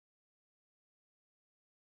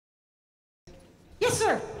Yes,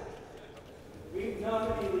 sir. We've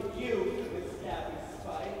nominated you, Miss Cathy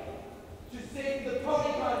Spike, to sing the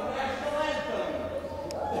Ponycon national anthem.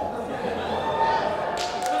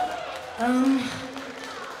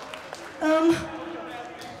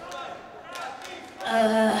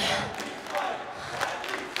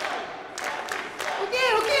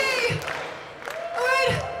 Okay. All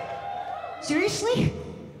right. Seriously?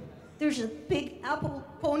 There's a Big Apple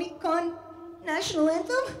Ponycon national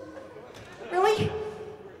anthem? Really?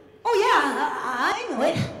 Oh yeah, I know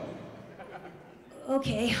it.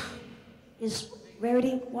 Okay. Is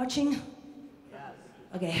Rarity watching? Yes.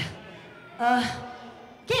 Okay.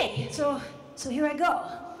 Okay, so here I go.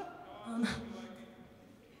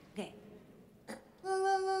 Okay.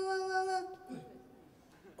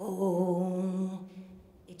 Oh,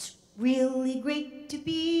 it's really great to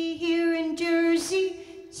be here in Jersey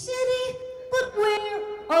City, but where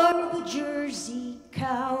are the Jersey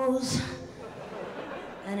cows?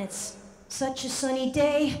 And it's such a sunny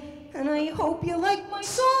day, and I hope you like my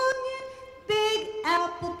song, Big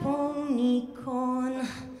Apple Ponycon.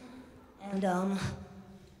 And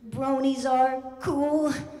bronies are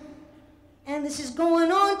cool, and this is going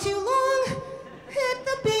on too long at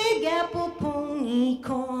the Big Apple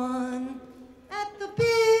Ponycon. At the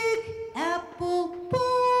Big Apple Ponycon.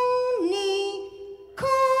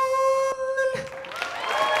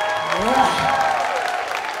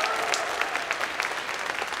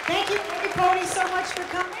 Thank you, everybody, so much for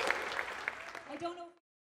coming.